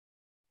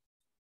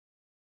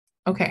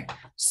Okay,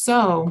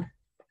 so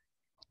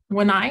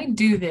when I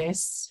do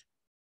this,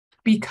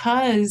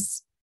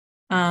 because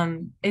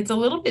it's a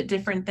little bit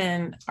different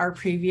than our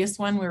previous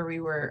one where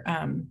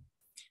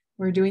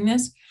we're doing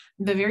this,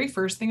 the very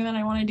first thing that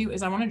I want to do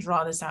is I want to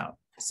draw this out.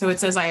 So it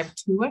says I have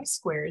 2x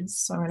squared,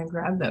 so I'm going to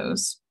grab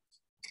those.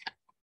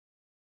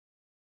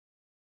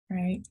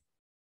 Right.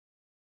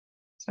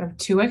 So I have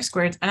 2x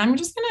squared, and I'm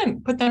just going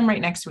to put them right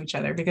next to each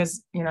other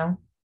because, you know,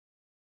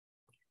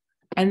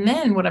 and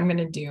then what I'm going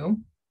to do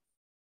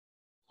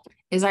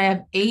is I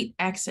have 8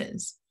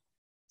 x's.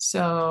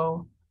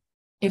 So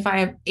if I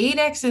have 8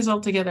 x's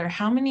altogether,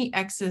 how many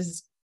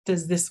x's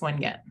does this one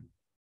get?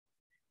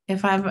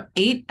 If I have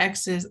 8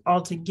 x's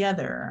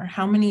altogether,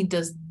 how many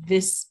does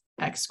this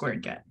x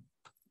squared get?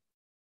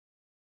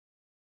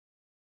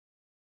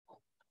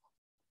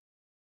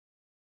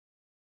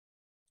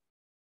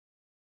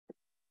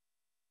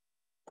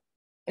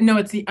 No,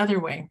 it's the other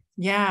way.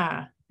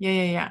 Yeah.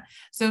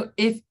 So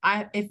if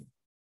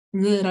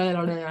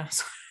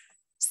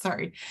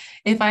sorry,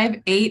 if I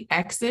have 8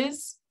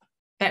 x's,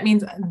 that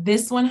means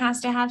this one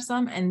has to have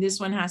some and this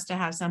one has to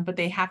have some, but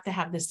they have to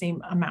have the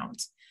same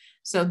amount.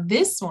 So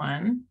this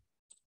one,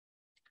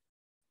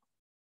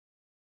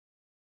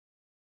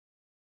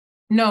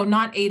 no,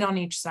 not 8 on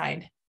each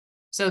side.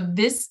 So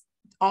this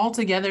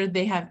altogether,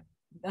 they have,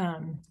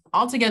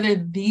 altogether,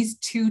 these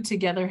two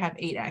together have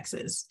 8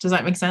 x's. Does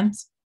that make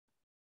sense?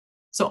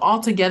 So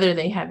altogether,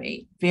 they have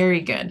 8.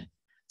 Very good.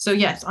 So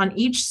yes, on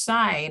each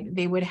side,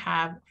 they would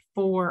have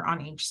 4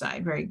 on each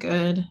side. Very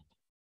good.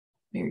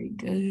 Very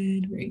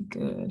good. Very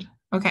good.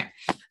 Okay.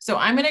 So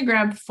I'm going to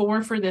grab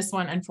 4 for this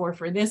one and 4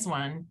 for this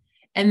one.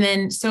 And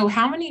then, so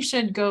how many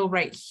should go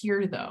right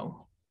here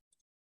though?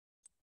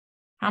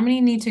 How many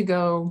need to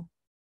go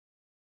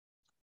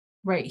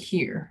right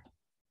here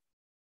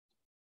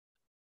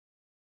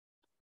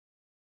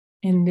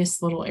in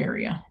this little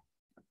area?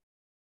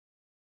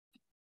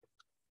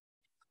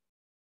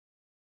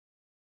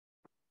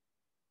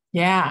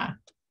 Yeah.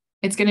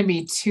 It's going to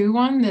be 2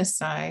 on this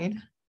side,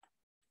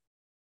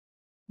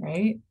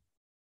 right?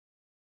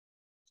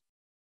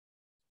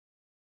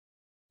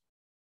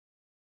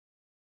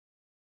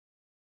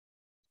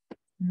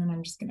 And then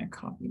I'm just going to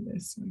copy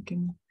this so I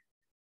can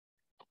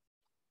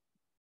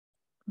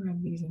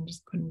grab these and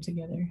just put them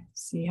together.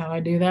 See how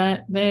I do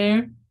that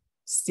there?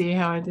 See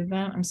how I did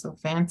that? I'm so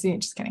fancy.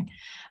 Just kidding.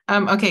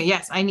 Okay,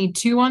 yes, I need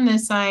 2 on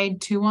this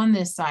side, 2 on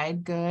this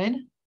side. Good.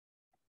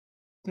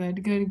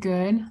 Good, good,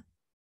 good.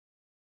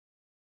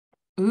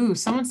 Ooh,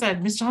 someone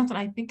said, Miss Johnson,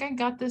 I think I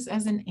got this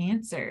as an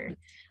answer.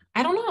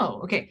 I don't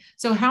know. Okay,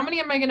 so how many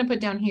am I going to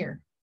put down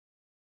here?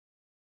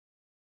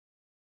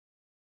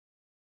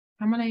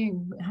 How many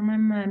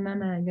am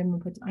I going to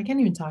put? I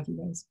can't even talk, you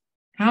guys.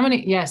 How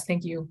many? Yes,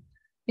 thank you.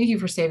 Thank you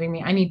for saving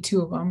me. I need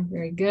 2 of them.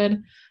 Very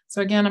good.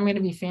 So again, I'm going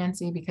to be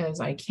fancy because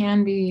I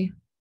can be.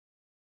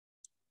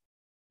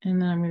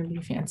 And then I'm going to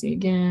be fancy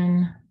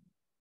again.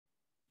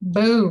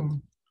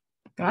 Boom.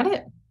 Got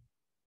it.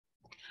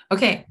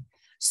 Okay.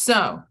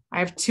 So I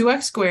have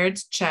 2x squared.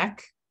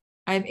 Check.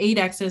 I have 8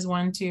 x's.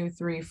 1, 2,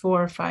 3,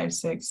 4, 5,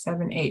 6,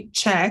 7, 8.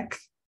 Check.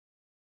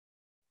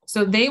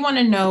 So they want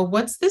to know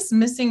what's this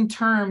missing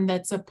term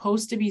that's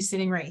supposed to be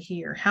sitting right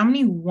here? How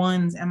many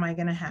ones am I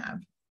going to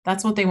have?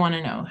 That's what they want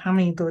to know. How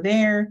many go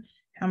there?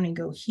 How many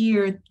go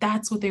here?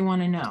 That's what they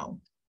want to know.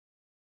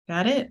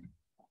 Got it?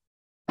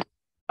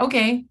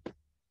 Okay.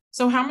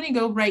 So how many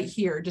go right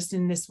here, just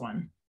in this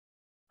one?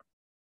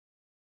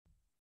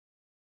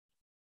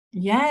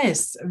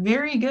 Yes,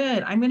 very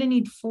good. I'm going to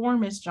need 4,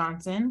 Miss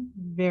Johnson.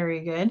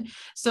 Very good.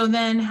 So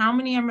then how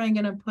many am I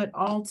going to put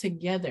all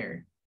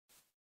together?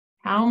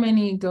 How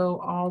many go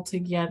all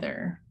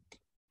together?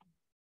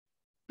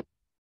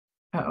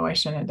 Uh-oh, I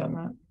shouldn't have done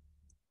that.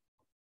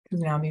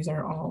 Because now these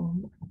are all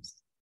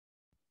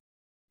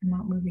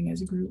not moving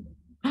as a group.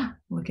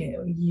 Look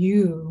at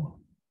you.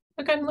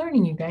 Look, I'm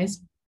learning, you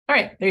guys. All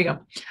right, there you go.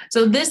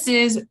 So this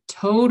is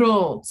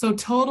total. So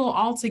total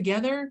all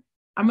together,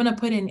 I'm going to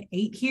put in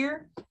 8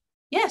 here.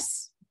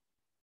 Yes,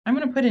 I'm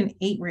going to put in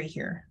 8 right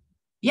here.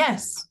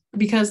 Yes,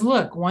 because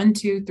look, 1,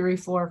 2, 3,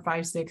 4,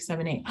 5, 6,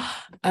 7, 8.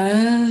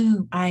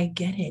 Oh, I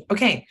get it.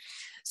 Okay.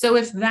 So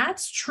if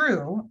that's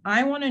true,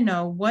 I want to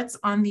know what's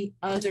on the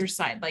other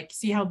side. Like,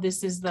 see how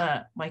this is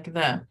the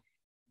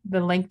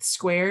length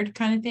squared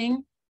kind of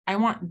thing? I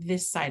want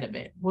this side of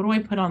it. What do I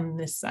put on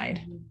this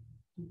side?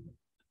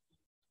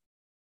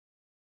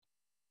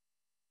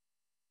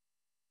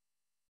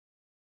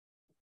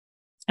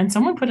 And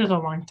someone put it a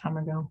long time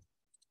ago.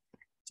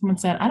 Someone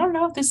said, I don't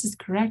know if this is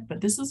correct,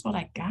 but this is what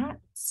I got.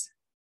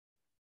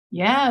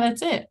 Yeah,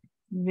 that's it.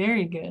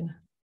 Very good.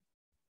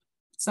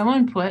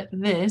 Someone put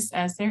this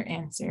as their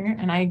answer,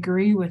 and I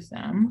agree with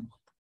them.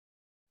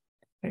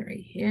 Put it right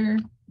here.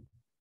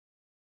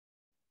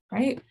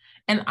 Right?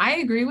 And I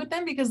agree with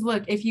them because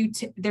look, if you,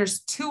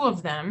 there's 2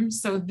 of them.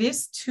 So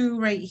this 2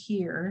 right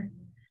here,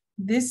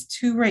 this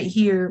 2 right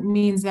here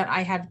means that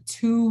I have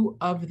 2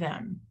 of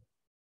them,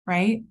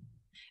 right?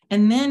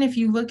 And then if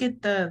you look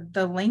at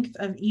the length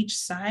of each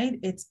side,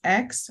 it's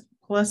x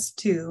plus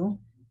 2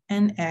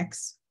 and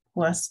x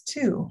plus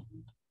 2.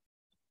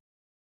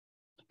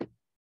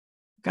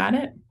 Got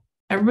it?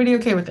 Everybody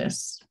okay with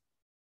this?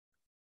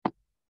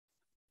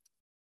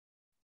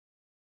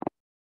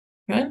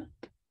 Good?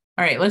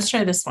 All right, let's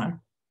try this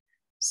one.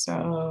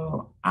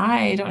 So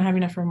I don't have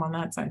enough room on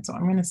that side, so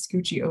I'm going to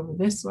scooch you over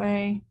this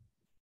way.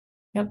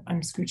 Yep,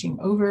 I'm scooching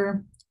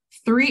over.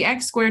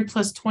 3x squared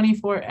plus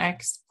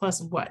 24x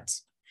plus what?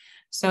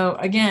 So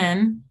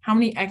again, how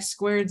many x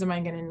squareds am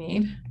I going to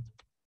need?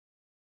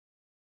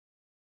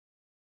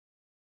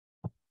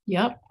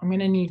 Yep, I'm going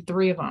to need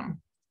 3 of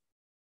them.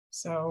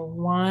 So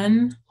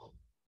 1,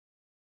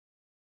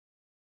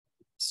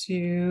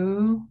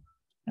 2,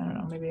 I don't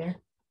know, maybe there.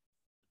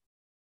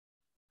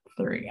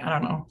 3, I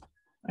don't know.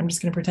 I'm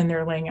just going to pretend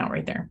they're laying out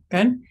right there.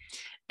 Good.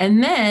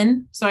 And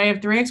then, so I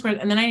have 3x squared,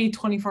 and then I need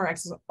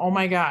 24x's. Oh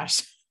my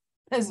gosh,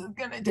 this is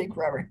going to take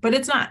forever, but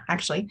it's not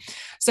actually.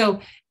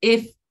 So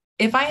if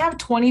I have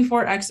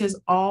 24x's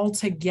all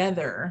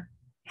together,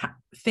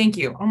 thank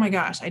you. Oh my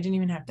gosh, I didn't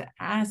even have to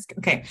ask.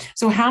 Okay,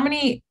 so how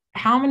many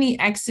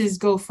x's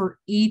go for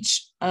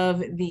each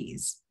of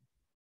these?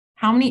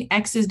 How many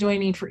x's do I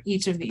need for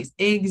each of these?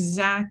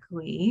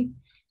 Exactly.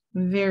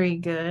 Very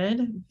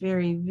good.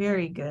 Very,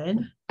 very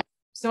good.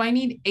 So I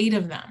need 8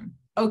 of them.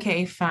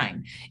 Okay,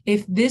 fine.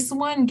 If this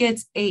one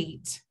gets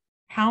 8,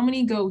 how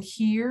many go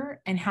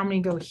here and how many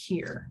go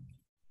here?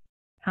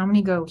 How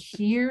many go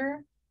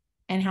here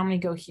and how many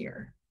go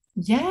here?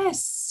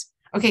 Yes.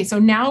 Okay, so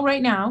now,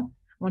 right now,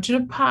 I want you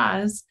to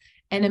pause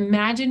and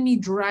imagine me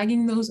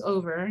dragging those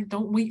over.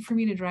 Don't wait for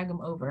me to drag them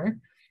over.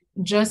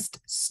 Just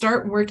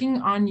start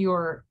working on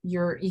your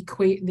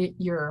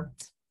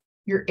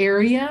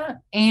area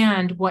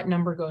and what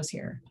number goes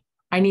here.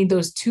 I need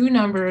those 2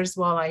 numbers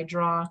while I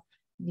draw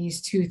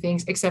these 2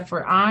 things, except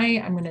for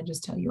I'm going to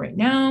just tell you right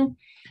now,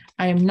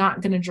 I am not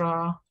going to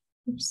draw,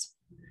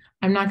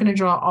 I'm not going to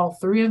draw all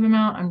 3 of them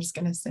out. I'm just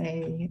going to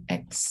say,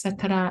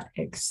 etc.,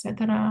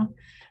 etc.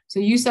 So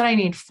you said I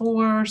need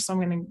 4, so I'm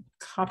going to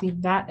copy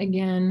that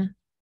again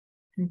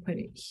and put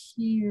it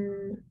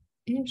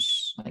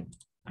here-ish, like,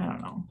 I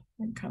don't know,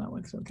 it kind of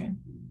looks okay.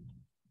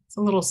 It's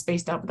a little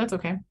spaced out, but that's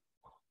okay.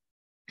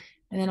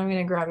 And then I'm going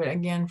to grab it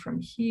again from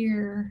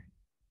here.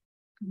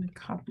 I'm going to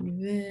copy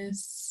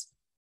this.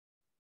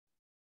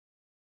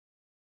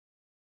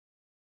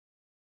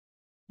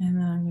 And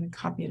then I'm going to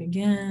copy it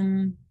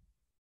again.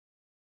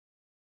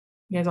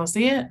 You guys all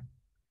see it?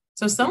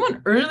 So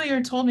someone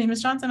earlier told me,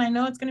 Ms. Johnson, I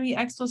know it's going to be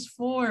x plus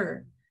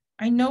 4.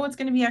 I know it's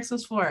going to be x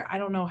plus 4. I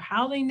don't know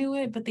how they knew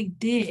it, but they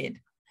did.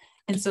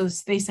 And so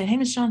they said, hey,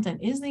 Ms. Johnson,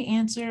 is the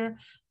answer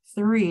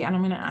 3? And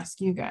I'm going to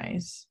ask you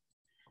guys.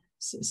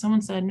 So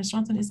someone said, Ms.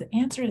 Johnson, is the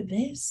answer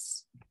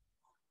this?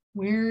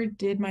 Where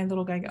did my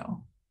little guy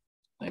go?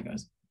 There it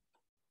goes.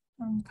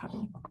 Copy.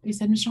 They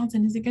said, Ms.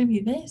 Johnson, is it going to be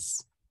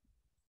this?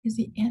 Is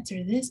the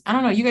answer this? I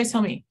don't know. You guys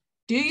tell me.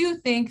 Do you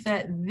think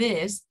that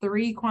this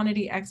 3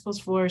 quantity x plus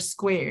 4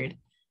 squared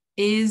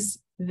is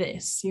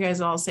this? You guys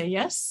all say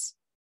yes?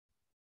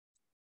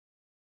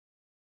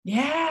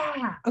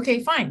 Yeah.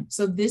 Okay, fine.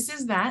 So this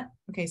is that.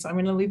 Okay, so I'm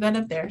going to leave that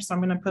up there. So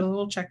I'm going to put a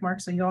little check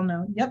mark so you all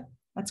know. Yep,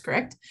 that's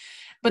correct.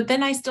 But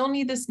then I still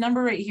need this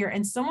number right here.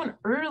 And someone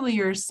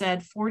earlier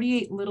said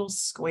 48 little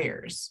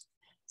squares.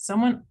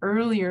 Someone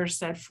earlier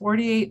said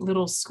 48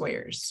 little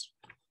squares.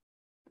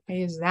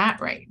 Okay, is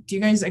that right? Do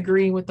you guys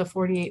agree with the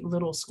 48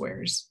 little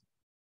squares?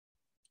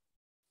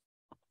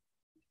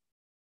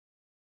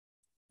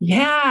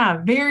 Yeah,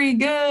 very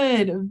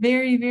good.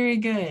 Very, very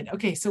good.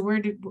 Okay, so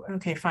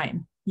okay,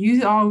 fine.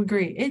 You all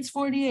agree. It's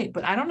 48,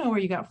 but I don't know where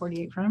you got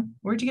 48 from.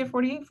 Where'd you get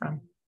 48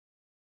 from?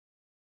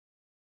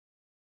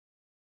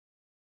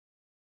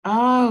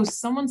 Oh,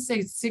 someone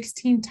said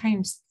 16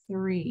 times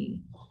 3.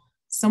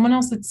 Someone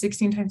else said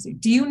 16 times 3.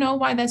 Do you know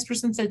why this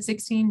person said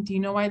 16? Do you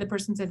know why the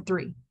person said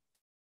 3?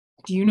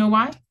 Do you know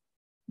why?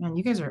 Man,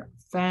 you guys are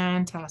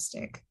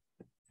fantastic.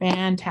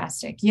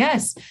 Fantastic.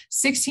 Yes,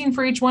 16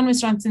 for each one,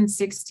 Ms. Johnson,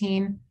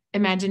 16.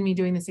 Imagine me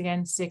doing this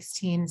again,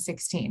 16,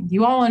 16.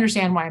 You all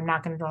understand why I'm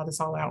not going to draw this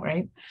all out,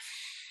 right?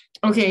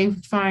 Okay,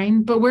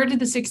 fine. But where did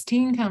the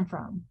 16 come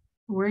from?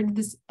 Where did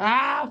this,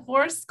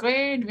 4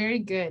 squared, very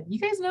good. You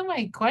guys know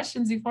my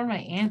questions before my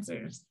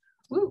answers.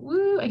 Woo,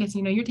 woo, I guess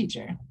you know your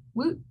teacher.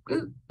 Woo,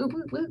 woo, woo,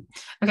 woo, woo.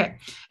 Okay,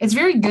 it's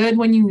very good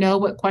when you know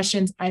what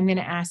questions I'm going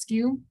to ask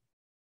you.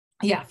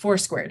 Yeah, 4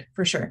 squared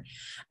for sure.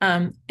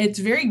 It's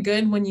very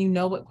good when you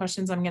know what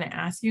questions I'm going to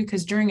ask you,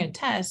 because during a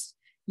test,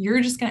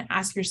 you're just going to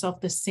ask yourself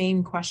the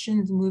same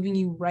questions, moving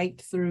you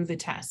right through the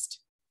test.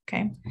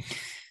 Okay,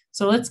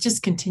 so let's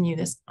just continue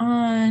this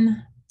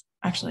on.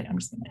 Actually, I'm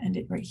just going to end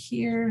it right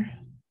here.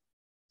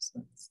 So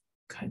let's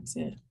cut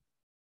it